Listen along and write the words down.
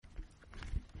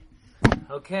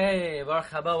Okay, Baruch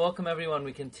haba, welcome everyone.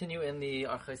 We continue in the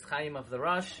Orchos Chaim of the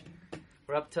Rosh.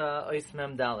 We're up to Ois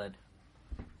Mem Daled.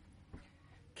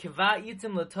 Kiva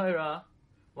yitim l'Torah,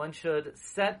 one should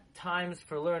set times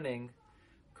for learning.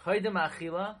 Koydem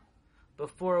achila,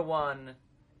 before one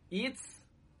eats.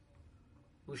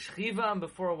 Ushchiva,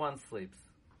 before one sleeps.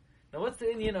 Now what's the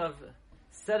Indian of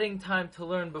setting time to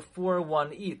learn before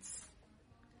one eats?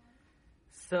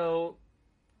 So,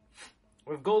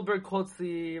 Rav Goldberg quotes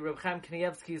the Rav Chaim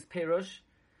Kanievsky's Perush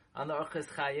on the Orchos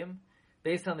Chaim,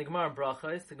 based on the Gemara in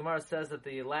Brachos. The Gemara says at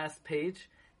the last page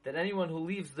that anyone who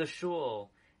leaves the shul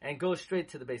and goes straight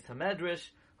to the Beis HaMedrash,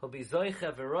 he'll be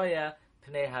Zoiche V'roya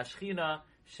Pnei Hashchina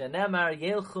Shenemar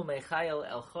Yelchu Mechayel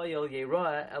El Choyel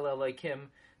Yeroa El Elokim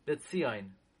B'Tzion.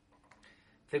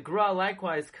 The Gra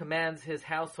likewise commands his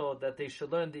household that they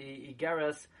should learn the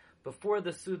Igeres before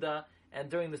the Suda and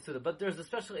during the Suda. But there's a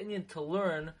special Indian to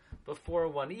learn before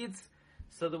one eats.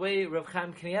 So the way Rav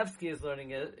Chaim Kanievsky is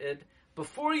learning it,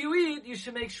 before you eat, you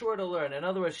should make sure to learn. In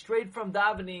other words, straight from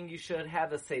davening, you should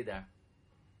have a seder.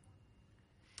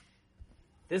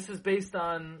 This is based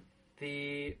on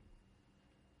the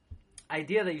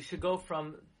idea that you should go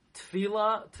from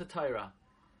tefillah to Torah.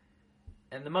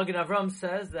 And the Magen Avram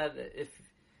says that if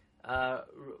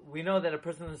we know that a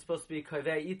person is supposed to be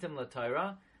kovei itim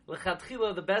l'Torah,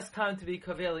 l'chadchila, the best time to be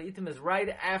kovei itim is right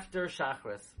after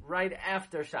Shachris. Right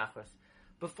after Shachris.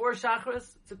 Before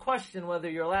Shachris, it's a question whether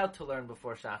you're allowed to learn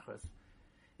before Shachris.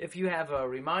 If you have a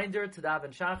reminder to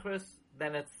daven Shachris,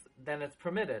 then it's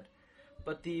permitted.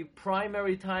 But the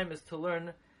primary time is to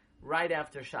learn right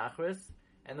after Shachris.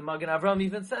 And the Magen Avram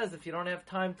even says, if you don't have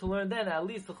time to learn then, at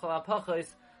least l'chol hapachos,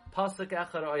 pasuk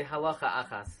echad or halacha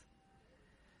achas.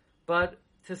 But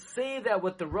to say that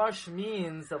what the Rosh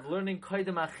means of learning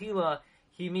koydem achila,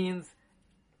 he means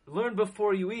learn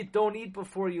before you eat, don't eat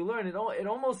before you learn. It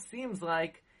almost seems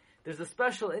like there's a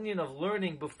special Indian of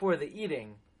learning before the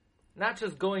eating. Not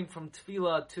just going from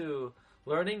tefillah to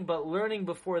learning, but learning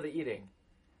before the eating.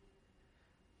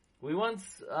 We once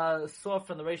saw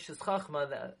from the Reishis Chachma,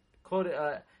 that quoted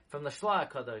from the Shla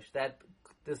HaKadosh, that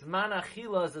this man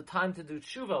achila is a time to do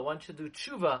tshuva. One should do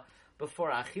tshuva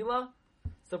before achila.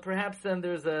 So perhaps then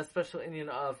there's a special Indian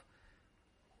of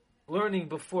learning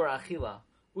before achila.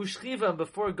 Ushchiva,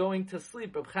 before going to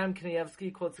sleep. Reb Chaim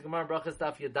Kanievsky quotes the Gemara Brachos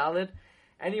Daf Yadalid.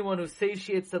 Anyone who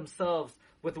satiates themselves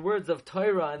with words of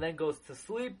Torah and then goes to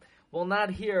sleep will not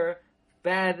hear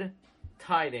bad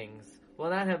tidings, will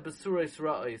not have besuros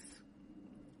ra'os.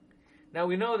 Now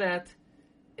we know that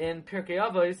in Pirkei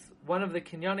Avos, one of the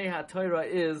Kinyanei HaTorah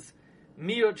is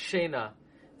Miyot Shena.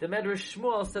 The Medrash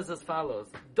Shmuel says as follows: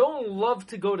 don't love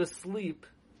to go to sleep.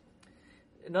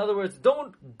 In other words,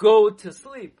 don't go to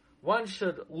sleep. One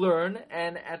should learn,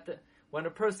 and when a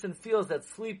person feels that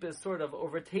sleep is sort of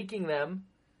overtaking them,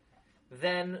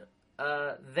 then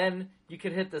you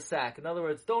could hit the sack. In other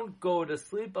words, don't go to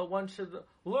sleep, but one should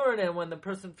learn, and when the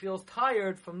person feels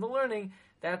tired from the learning,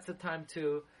 that's the time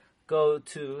to go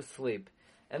to sleep.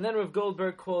 And then Rav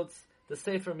Goldberg quotes the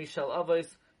Sefer Mishal Avos,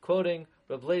 quoting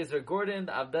Rav Lazer Gordon,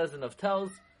 the Avdezin of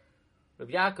Telz. Rav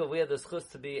Yaakov, we had the schus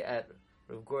to be at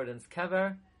Rav Gordon's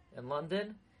kever in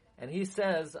London, and he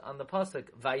says on the pasuk,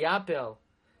 Vayapel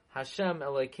Hashem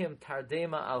Elokim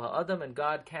Tardema al ha'adam, and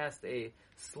God cast a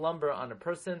slumber on a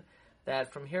person.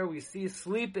 That from here we see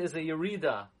sleep is a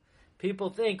yerida.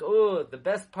 People think, the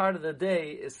best part of the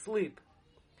day is sleep.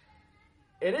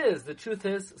 It is. The truth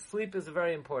is, sleep is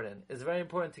very important. It's very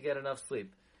important to get enough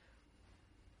sleep.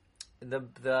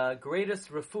 The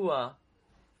greatest refuah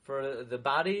for the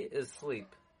body is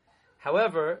sleep.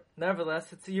 However,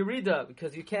 nevertheless, it's a yerida,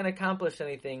 because you can't accomplish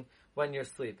anything when you're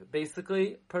asleep.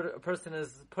 Basically, a person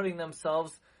is putting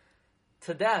themselves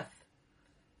to death.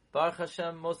 Baruch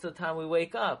Hashem, most of the time we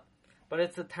wake up. But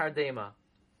it's a tardema.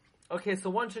 Okay, so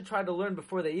one should try to learn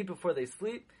before they eat, before they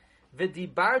sleep.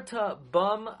 V'dibarta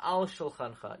bam al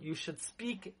shulchancha. You should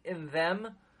speak in them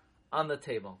on the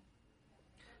table.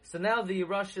 So now the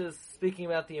Rosh is speaking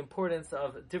about the importance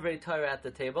of divrei Torah at the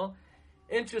table.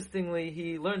 Interestingly,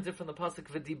 he learns it from the pasuk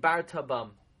v'dibarta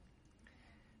bam.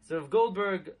 So if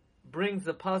Goldberg brings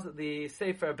the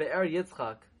Sefer Be'er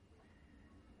Yitzchak,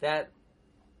 that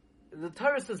the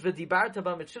Torah says v'dibarta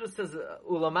bam, it should have says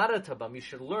ulamarata bam, you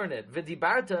should learn it.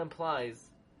 V'dibarta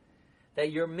implies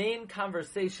that your main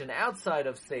conversation outside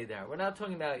of Seder, we're not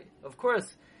talking about, of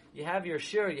course, you have your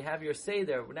shir, you have your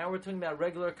Seder, now we're talking about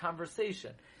regular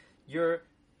conversation.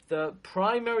 The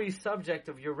primary subject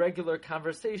of your regular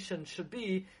conversation should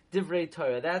be Divrei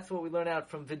Torah. That's what we learn out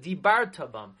from V'dibarta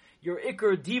bam. Your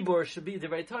Iker Dibur should be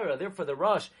Divrei Torah. Therefore, the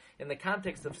Rosh, in the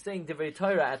context of saying Divrei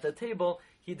Torah at the table,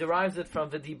 he derives it from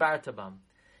V'dibarta bam.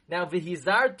 Now,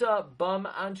 v'hizarta bam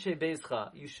anshe beizcha.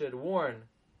 You should warn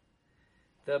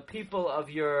the people of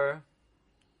your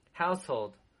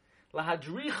household.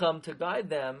 Lahadricham, to guide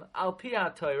them, al pi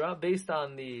ha-Torah, based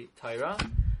on the Torah.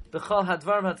 B'chol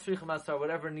hadvarim hatzricham asar,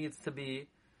 whatever needs to be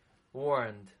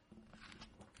warned.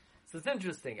 So it's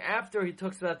interesting. After he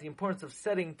talks about the importance of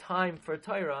setting time for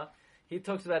Torah, he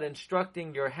talks about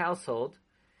instructing your household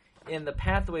in the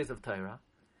pathways of Torah.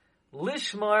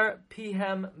 Lishmar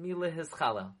pihem milehis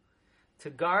chalel, to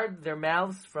guard their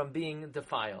mouths from being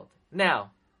defiled.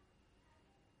 Now,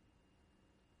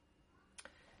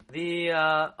 the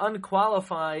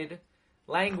unqualified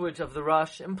language of the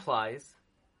Rush implies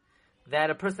that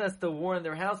a person has to warn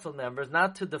their household members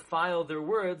not to defile their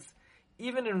words,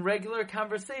 even in regular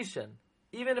conversation,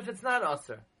 even if it's not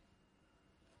usher.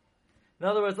 In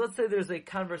other words, let's say there's a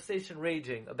conversation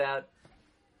raging about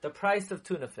the price of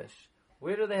tuna fish.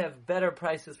 Where do they have better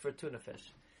prices for tuna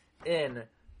fish? In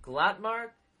Glattmart,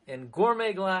 in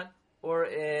Gourmet Glatt, or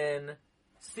in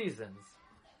Seasons?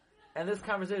 And this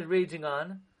conversation is raging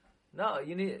on. No,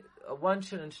 one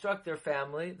should instruct their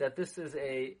family that this is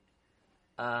a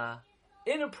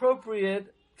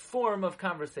inappropriate form of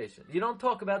conversation. You don't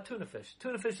talk about tuna fish.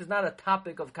 Tuna fish is not a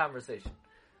topic of conversation.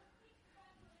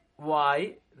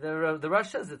 Why? The Rosh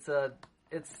says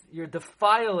it's you're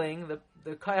defiling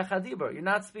the Kayach HaDibur. You're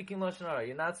not speaking Lashon Hara.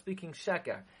 You're not speaking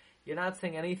Sheker. You're not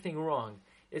saying anything wrong.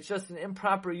 It's just an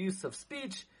improper use of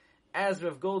speech, as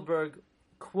Rav Goldberg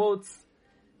quotes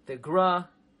the Gra,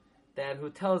 who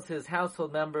tells his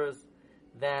household members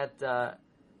that the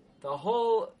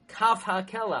whole Kaf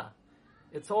HaKela,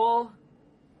 it's all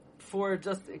for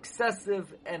just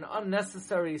excessive and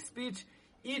unnecessary speech.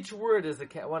 Each word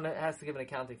one has to give an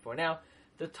accounting for. Now,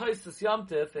 the Tosfos Yom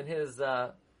Tif, in his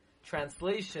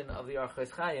translation of the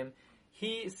Orchos Chaim,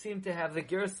 he seemed to have the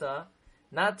girsa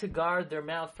not to guard their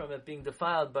mouth from it being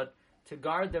defiled, but to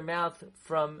guard their mouth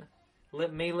from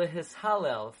melehis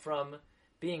halel, from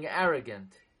being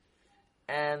arrogant.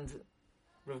 And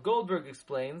Rav Goldberg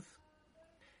explains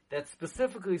that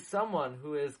specifically someone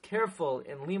who is careful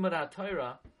in Limud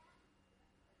HaTorah,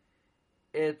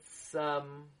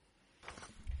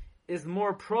 is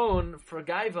more prone for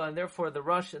gaiva, and therefore the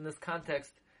Rush in this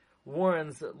context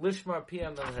warns lishmar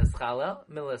piyam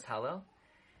milas halel.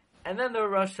 And then the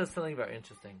Rush says something very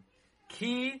interesting.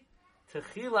 Ki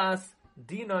techilas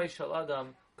dinoi shel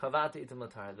adam kavata itim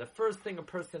latar. The first thing a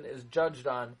person is judged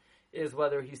on is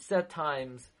whether he set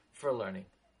times for learning.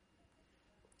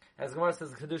 As Gemara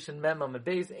says in Kedushin Memam and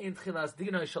Beis, ein techilas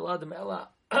dinoi shel adam ela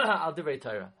al divrei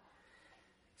Torah.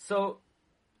 So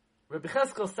Rabbi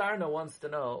Cheskel Sarna wants to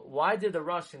know, why did the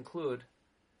Rush include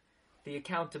the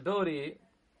accountability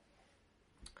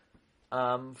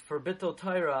for Bittul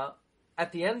Torah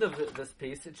at the end of this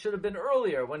piece? It should have been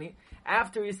earlier,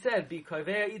 after he said, "Bi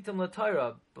kaveh itim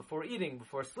l'Torah," before eating,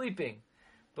 before sleeping,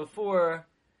 before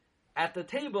at the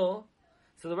table.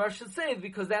 So the Rush should say,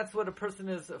 because that's what a person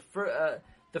is.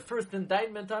 The first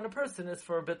indictment on a person is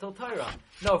for Bittul Torah.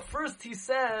 No, first he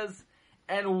says,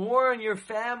 and warn your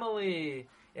family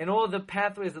in all the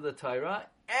pathways of the Torah,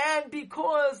 and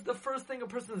because the first thing a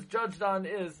person is judged on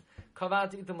is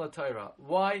kavat itim l'Torah.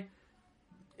 Why?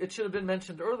 It should have been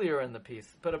mentioned earlier in the piece,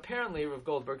 but apparently Rav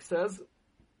Goldberg says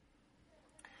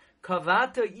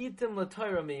kavata itim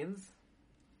l'Torah means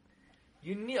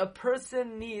a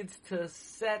person needs to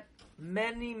set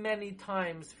many, many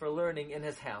times for learning in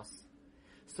his house,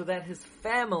 so that his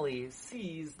family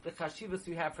sees the chashivas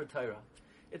you have for Torah.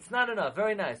 It's not enough.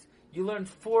 Very nice. You learn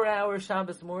 4 hours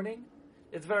Shabbos morning,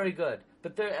 it's very good.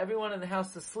 But everyone in the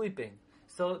house is sleeping,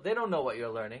 so they don't know what you're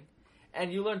learning.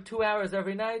 And you learn 2 hours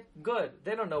every night, good.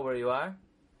 They don't know where you are.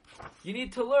 You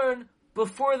need to learn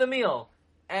before the meal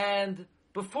and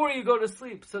before you go to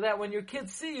sleep, so that when your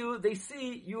kids see you, they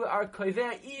see you are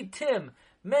koveh itim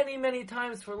many, many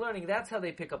times for learning. That's how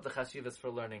they pick up the chashivas for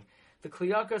learning. The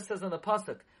Kli Yakar says on the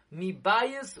pasuk, mi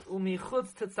bayis umi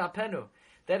chutz tetzapenu,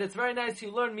 that it's very nice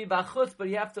you learn mi bachutz, but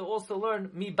you have to also learn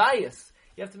mi bayis.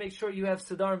 You have to make sure you have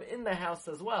sidarim in the house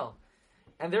as well.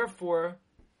 And therefore,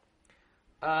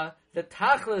 the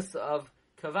tachlis of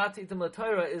kavat itim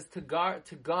l'Torah is to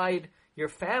guide your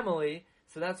family.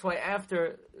 So that's why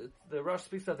after the Rush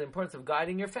speaks of the importance of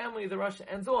guiding your family, the Rush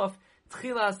ends off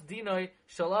tchilas dinoi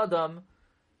shel adam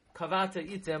kavata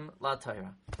itim la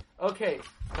Torah. Okay,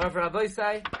 Rav Rabbi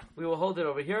Sai, we will hold it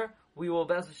over here. We will,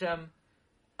 B'ez Hashem,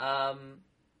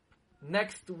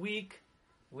 next week,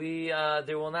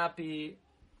 there will not be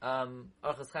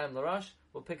Orchos Chaim LaRush.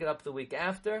 We'll pick it up the week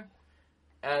after.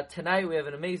 Tonight we have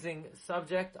an amazing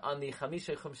subject on the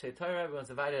Chamisha Chumshei Torah. Everyone's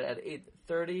invited at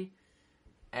 8:30.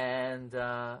 And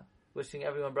wishing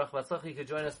everyone bracha v'atzlacha. You could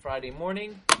join us Friday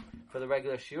morning. for the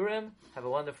regular shiurim. Have a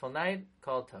wonderful night.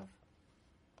 Kol Tov.